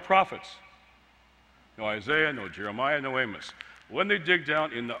were no prophets. No Isaiah, no Jeremiah, no Amos. When they dig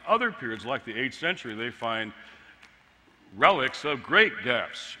down in the other periods, like the 8th century, they find relics of great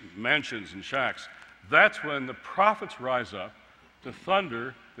gaps, mansions and shacks. That's when the prophets rise up to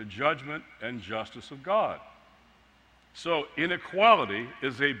thunder the judgment and justice of God. So inequality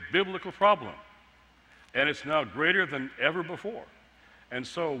is a biblical problem, and it's now greater than ever before. And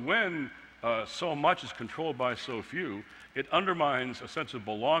so when so much is controlled by so few, it undermines a sense of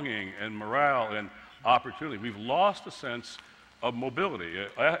belonging and morale and opportunity. We've lost a sense of mobility.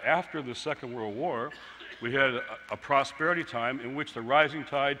 After the Second World War, we had a prosperity time in which the rising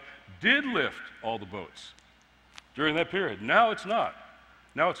tide did lift all the boats during that period. Now it's not.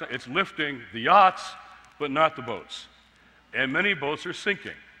 Now it's lifting the yachts, but not the boats. And many boats are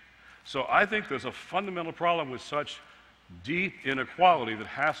sinking. So I think there's a fundamental problem with such deep inequality that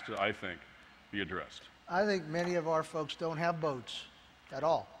has to, I think, be addressed. I think many of our folks don't have boats at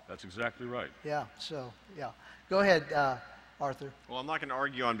all. That's exactly right. Yeah, so, yeah. Go ahead, Arthur. Well, I'm not going to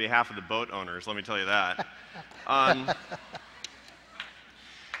argue on behalf of the boat owners, let me tell you that.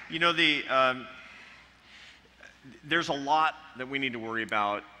 There's a lot that we need to worry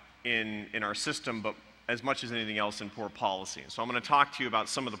about in our system, but as much as anything else in poor policy. So I'm going to talk to you about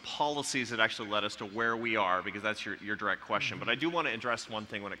some of the policies that actually led us to where we are, because that's your direct question. But I do want to address one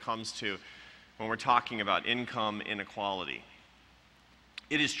thing when it comes to when we're talking about income inequality.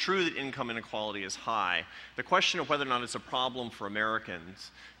 It is true that income inequality is high. The question of whether or not it's a problem for Americans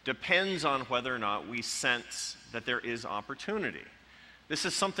depends on whether or not we sense that there is opportunity. This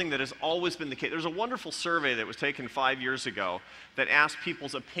is something that has always been the case. There's a wonderful survey that was taken 5 years ago that asked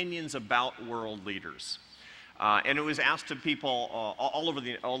people's opinions about world leaders. And it was asked to people all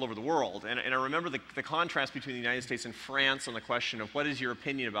over the world. And I remember the contrast between the United States and France on the question of what is your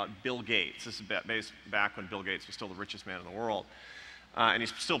opinion about Bill Gates. This is based back when Bill Gates was still the richest man in the world. And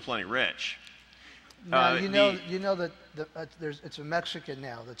he's still plenty rich. Now, you know that it's a Mexican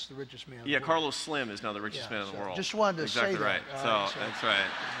now that's the richest man in the world. Yeah, Carlos Slim is now the richest man in the world. Just wanted to say that. Right. That's right.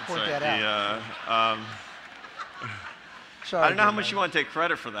 Point that out. Sorry, I don't know how much you want to take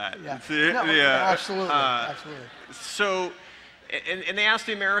credit for that. Yeah. Absolutely. So, and they asked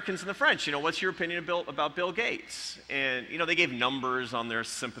the Americans and the French, what's your opinion about Bill Gates? And, they gave numbers on their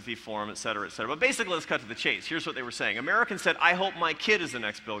sympathy form, et cetera, et cetera. But basically, let's cut to the chase. Here's what they were saying. Americans said, I hope my kid is the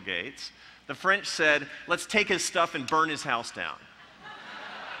next Bill Gates. The French said, let's take his stuff and burn his house down.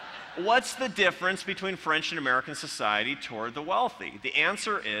 What's the difference between French and American society toward the wealthy? The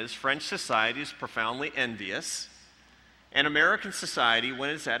answer is French society is profoundly envious. And American society,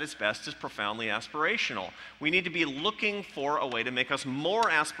 when it's at its best, is profoundly aspirational. We need to be looking for a way to make us more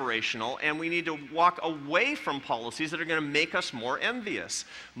aspirational, and we need to walk away from policies that are going to make us more envious.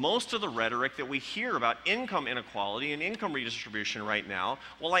 Most of the rhetoric that we hear about income inequality and income redistribution right now,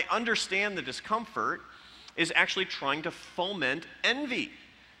 while I understand the discomfort, is actually trying to foment envy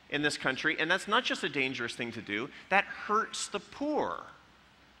in this country. And that's not just a dangerous thing to do, that hurts the poor.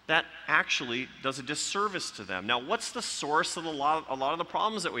 That actually does a disservice to them. Now, what's the source of a lot of the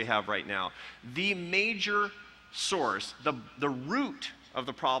problems that we have right now? The major source, the root of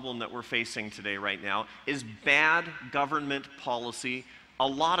the problem that we're facing today right now is bad government policy, a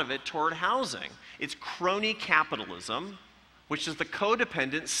lot of it toward housing. It's crony capitalism, which is the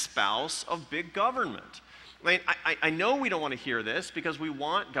codependent spouse of big government. I know we don't want to hear this because we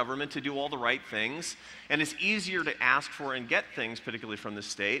want government to do all the right things, and it's easier to ask for and get things, particularly from the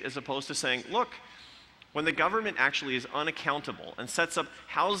state, as opposed to saying, look, when the government actually is unaccountable and sets up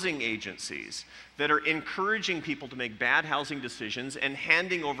housing agencies that are encouraging people to make bad housing decisions and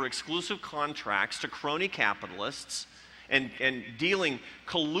handing over exclusive contracts to crony capitalists and dealing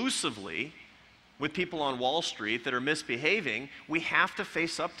collusively with people on Wall Street that are misbehaving, we have to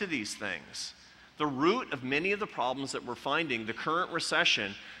face up to these things. The root of many of the problems that we're finding, the current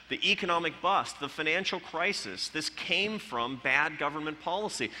recession, the economic bust, the financial crisis, this came from bad government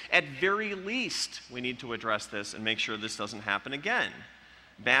policy. At very least, we need to address this and make sure this doesn't happen again.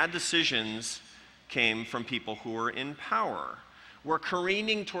 Bad decisions came from people who were in power. We're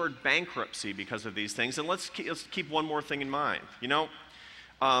careening toward bankruptcy because of these things, and let's keep one more thing in mind.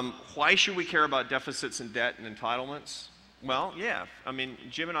 Why should we care about deficits and debt and entitlements? Well, yeah,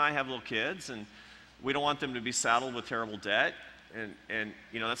 Jim and I have little kids, and we don't want them to be saddled with terrible debt, and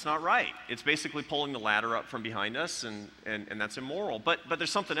that's not right. It's basically pulling the ladder up from behind us, and that's immoral. But there's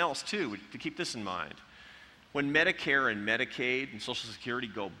something else, too, to keep this in mind. When Medicare and Medicaid and Social Security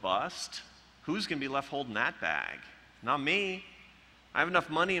go bust, who's going to be left holding that bag? Not me. I have enough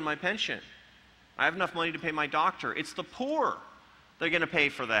money in my pension. I have enough money to pay my doctor. It's the poor that are going to pay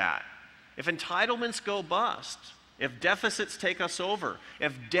for that. If entitlements go bust, if deficits take us over,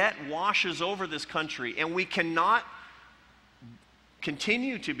 if debt washes over this country, and we cannot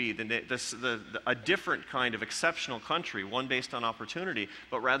continue to be a different kind of exceptional country, one based on opportunity,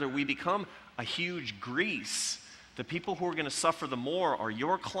 but rather we become a huge Greece, the people who are going to suffer the more are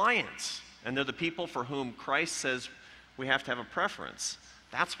your clients, and they're the people for whom Christ says we have to have a preference.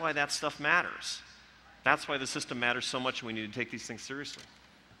 That's why that stuff matters. That's why the system matters so much, and we need to take these things seriously.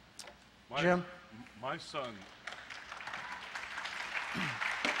 Jim? My son...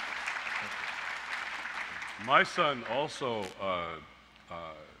 My son also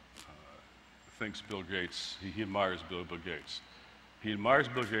thinks Bill Gates, he admires Bill Gates. He admires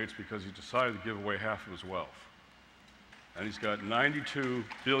Bill Gates because he decided to give away half of his wealth. And he's got 92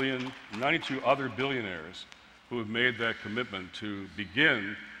 other billionaires who have made that commitment to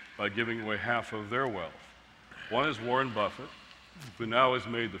begin by giving away half of their wealth. One is Warren Buffett, who now has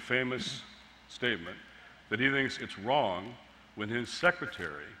made the famous statement that he thinks it's wrong when his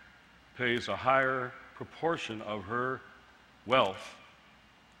secretary pays a higher proportion of her wealth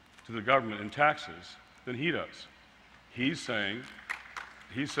to the government in taxes than he does. He's saying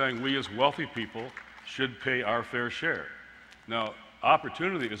we as wealthy people should pay our fair share. Now,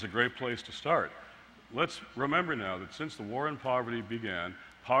 opportunity is a great place to start. Let's remember now that since the war on poverty began,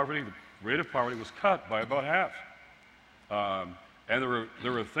 the rate of poverty was cut by about half. And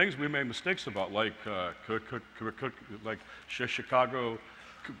there were things we made mistakes about, like Chicago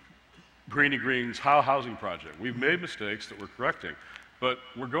Greenie Green's housing project. We've made mistakes that we're correcting, but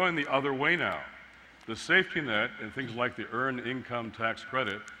we're going the other way now. The safety net and things like the earned income tax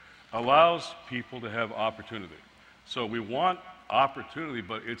credit allows people to have opportunity. So we want opportunity,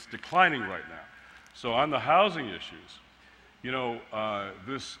 but it's declining right now. So on the housing issues, you know,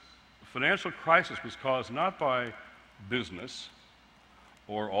 this financial crisis was caused not by business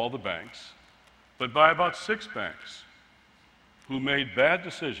or all the banks, but by about 6 banks who made bad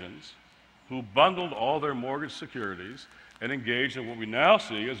decisions, who bundled all their mortgage securities and engaged in what we now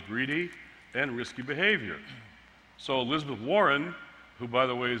see as greedy and risky behavior. So Elizabeth Warren, who by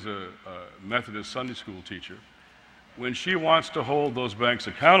the way is a Methodist Sunday school teacher, when she wants to hold those banks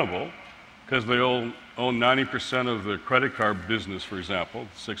accountable, because they own 90% of the credit card business, for example,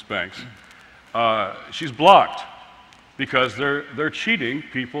 6 banks, she's blocked because they're cheating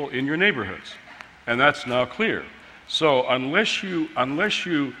people in your neighborhoods. And that's now clear. So unless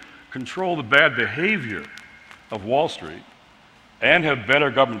you control the bad behavior of Wall Street and have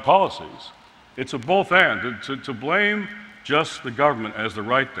better government policies, it's a both and. To blame just the government as the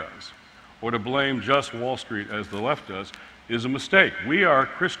right does, or to blame just Wall Street as the left does, is a mistake. We are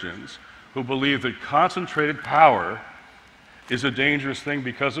Christians who believe that concentrated power is a dangerous thing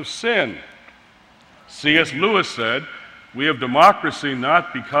because of sin. C.S. Lewis said, "We have democracy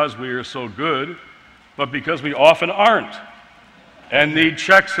not because we are so good, but because we often aren't and need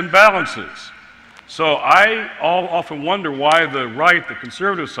checks and balances." So I often wonder why the right, the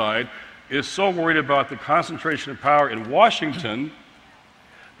conservative side, is so worried about the concentration of power in Washington,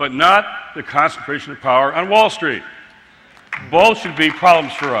 but not the concentration of power on Wall Street. Both should be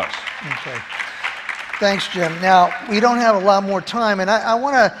problems for us. Okay. Thanks, Jim. Now, we don't have a lot more time, and I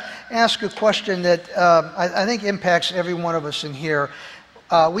want to ask a question that I think impacts every one of us in here.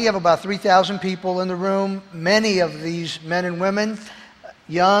 We have about 3,000 people in the room, many of these men and women,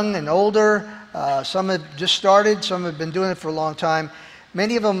 young and older. Some have just started, some have been doing it for a long time.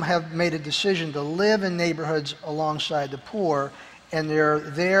 Many of them have made a decision to live in neighborhoods alongside the poor, and they're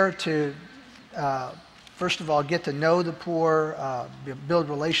there to, first of all, get to know the poor, build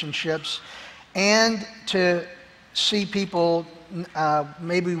relationships, and to see people,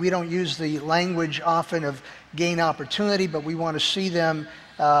 maybe we don't use the language often of gain opportunity, but we want to see them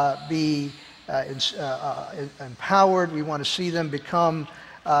be empowered. We want to see them become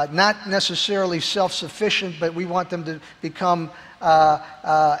not necessarily self-sufficient, but we want them to become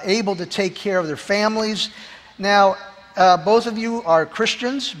able to take care of their families. Now, both of you are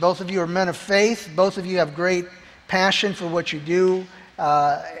Christians. Both of you are men of faith. Both of you have great passion for what you do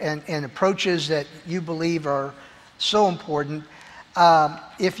and approaches that you believe are so important.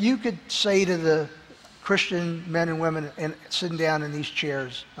 If you could say to the Christian men and women sitting down in these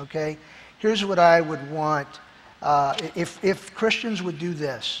chairs, okay, here's what I would want. If Christians would do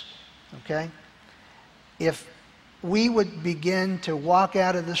this, okay, if we would begin to walk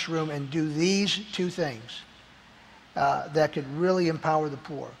out of this room and do these 2 things that could really empower the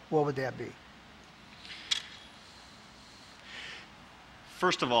poor, what would that be?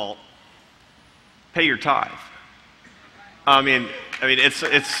 First of all, pay your tithe. I mean, it's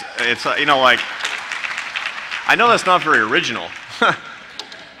you know, like, I know that's not very original.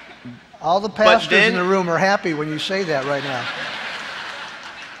 All the pastors in the room are happy when you say that right now.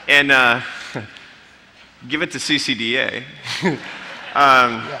 And give it to CCDA.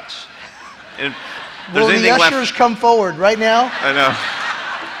 Yes. Will the ushers come forward right now? I know.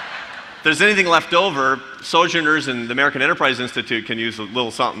 If there's anything left over, Sojourners and the American Enterprise Institute can use a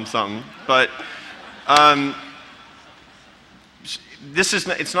little something, something. But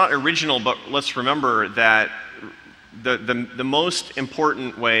it's not original, but let's remember that the most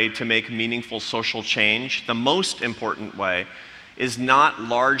important way to make meaningful social change, the most important way, is not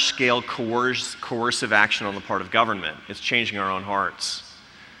large-scale coercive action on the part of government. It's changing our own hearts.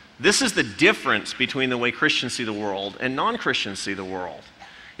 This is the difference between the way Christians see the world and non-Christians see the world.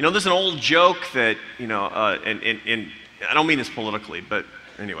 You know, there's an old joke that, you know, and I don't mean this politically, but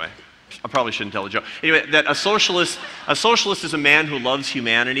anyway, I probably shouldn't tell the joke. Anyway, that a socialist is a man who loves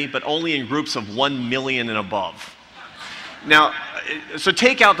humanity, but only in groups of 1 million and above. Now, so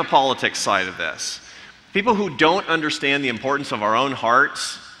take out the politics side of this. People who don't understand the importance of our own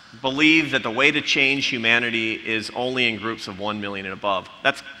hearts believe that the way to change humanity is only in groups of 1 million and above.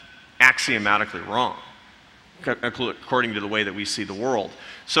 That's axiomatically wrong, according to the way that we see the world.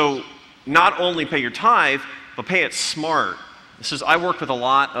 So not only pay your tithe, but pay it smart. I work with a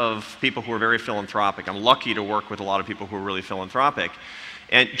lot of people who are very philanthropic. I'm lucky to work with a lot of people who are really philanthropic.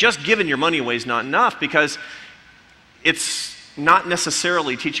 And just giving your money away is not enough, because it's not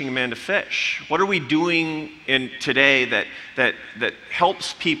necessarily teaching a man to fish. What are we doing today that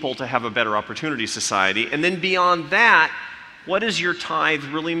helps people to have a better opportunity society? And then beyond that, what does your tithe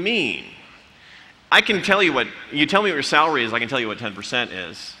really mean? I can tell you you tell me what your salary is, I can tell you what 10%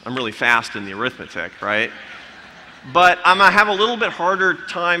 is. I'm really fast in the arithmetic, right? But I'm going to have a little bit harder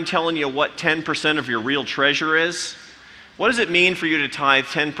time telling you what 10% of your real treasure is. What does it mean for you to tithe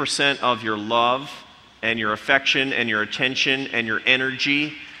 10% of your love and your affection and your attention and your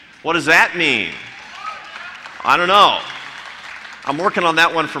energy? What does that mean? I don't know. I'm working on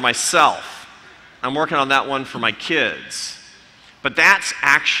that one for myself. I'm working on that one for my kids. But that's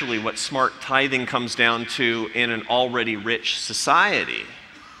actually what smart tithing comes down to in an already rich society.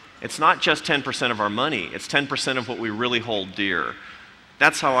 It's not just 10% of our money, it's 10% of what we really hold dear.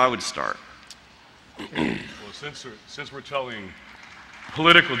 That's how I would start. Well, since we're telling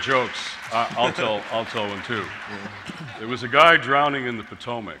political jokes, I'll tell one too. There was a guy drowning in the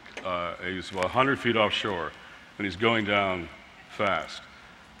Potomac. He's about 100 feet offshore, and he's going down fast.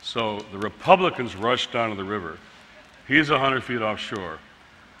 So the Republicans rush down to the river. He's 100 feet offshore.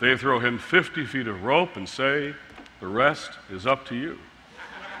 They throw him 50 feet of rope and say, the rest is up to you.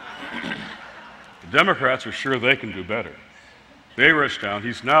 The Democrats are sure they can do better. They rush down.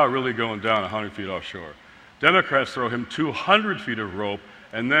 He's now really going down 100 feet offshore. Democrats throw him 200 feet of rope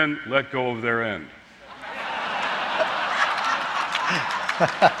and then let go of their end.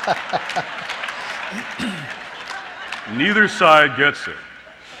 Neither side gets it.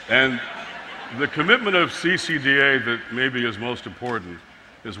 And the commitment of CCDA that maybe is most important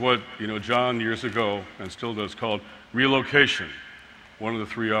is what John years ago, and still does, called relocation, one of the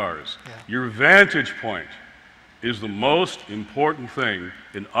 3 R's. Yeah. Your vantage point is the most important thing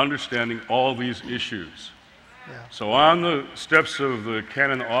in understanding all these issues. Yeah. So on the steps of the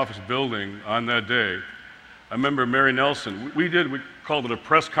Cannon office building on that day, I remember Mary Nelson, we called it a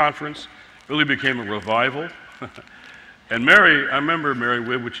press conference, really became a revival. And Mary, I remember, Mary,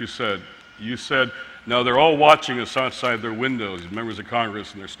 what you said. You said, now they're all watching us outside their windows, members of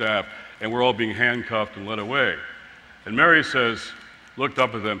Congress and their staff, and we're all being handcuffed and led away. And Mary looked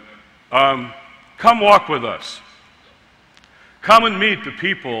up at them, come walk with us. Come and meet the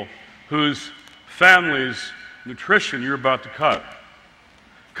people whose families' nutrition you're about to cut.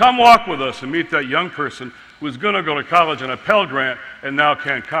 Come walk with us and meet that young person who's going to go to college on a Pell Grant and now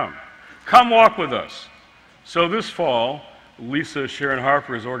can't come. Come walk with us. So this fall, Lisa Sharon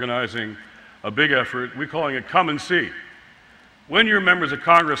Harper is organizing a big effort. We're calling it Come and See. When your members of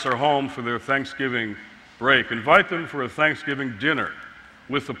Congress are home for their Thanksgiving break, invite them for a Thanksgiving dinner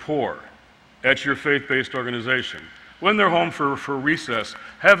with the poor at your faith-based organization. When they're home for recess,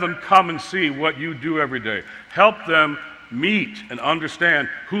 have them come and see what you do every day. Help them meet and understand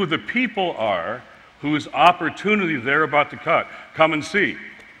who the people are whose opportunity they're about to cut. Come and see.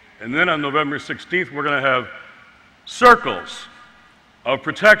 And then on November 16th, we're going to have circles of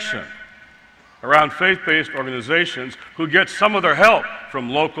protection around faith-based organizations who get some of their help from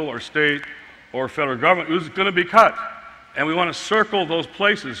local or state or federal government who's going to be cut. And we want to circle those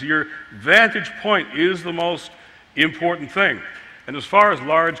places. Your vantage point is the most important thing. And as far as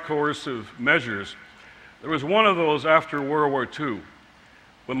large coercive measures, there was one of those after World War II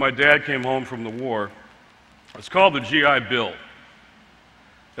when my dad came home from the war. It's called the GI Bill.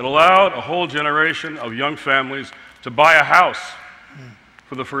 It allowed a whole generation of young families to buy a house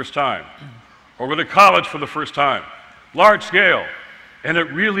for the first time, or go to college for the first time, large scale. And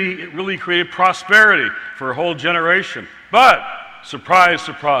it really created prosperity for a whole generation. But, surprise,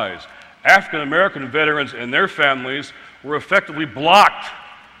 surprise, African American veterans and their families were effectively blocked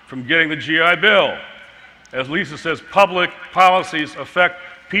from getting the GI Bill. As Lisa says, public policies affect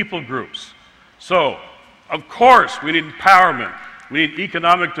people groups. So, of course, we need empowerment. We need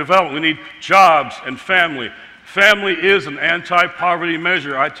economic development. We need jobs and family. Family is an anti-poverty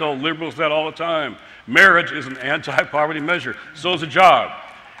measure. I tell liberals that all the time. Marriage is an anti-poverty measure. So is a job.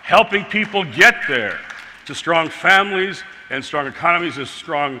 Helping people get there to strong families and strong economies and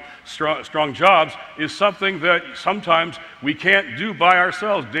strong jobs is something that sometimes we can't do by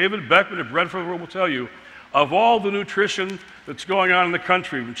ourselves. David Beckman of Brentford will tell you, of all the nutrition that's going on in the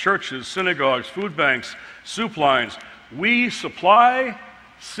country, in churches, synagogues, food banks, soup lines, we supply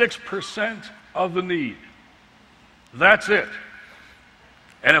 6% of the need. That's it.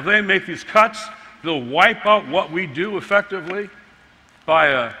 And if they make these cuts, they'll wipe out what we do effectively by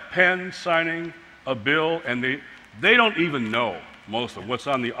a pen signing a bill, and they don't even know, most of them, what's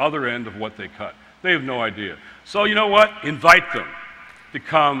on the other end of what they cut. They have no idea. So you know what? Invite them to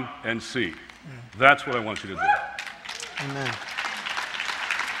come and see. That's what I want you to do. Amen.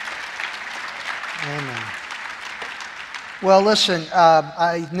 Amen. Well, listen,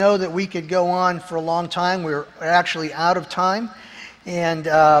 I know that we could go on for a long time. We're actually out of time. And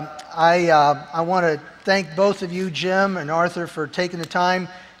I want to thank both of you, Jim and Arthur, for taking the time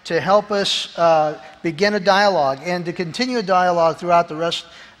to help us begin a dialogue and to continue a dialogue throughout the rest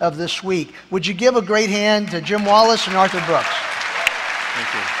of this week. Would you give a great hand to Jim Wallis and Arthur Brooks?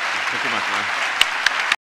 Thank you. Thank you much, man.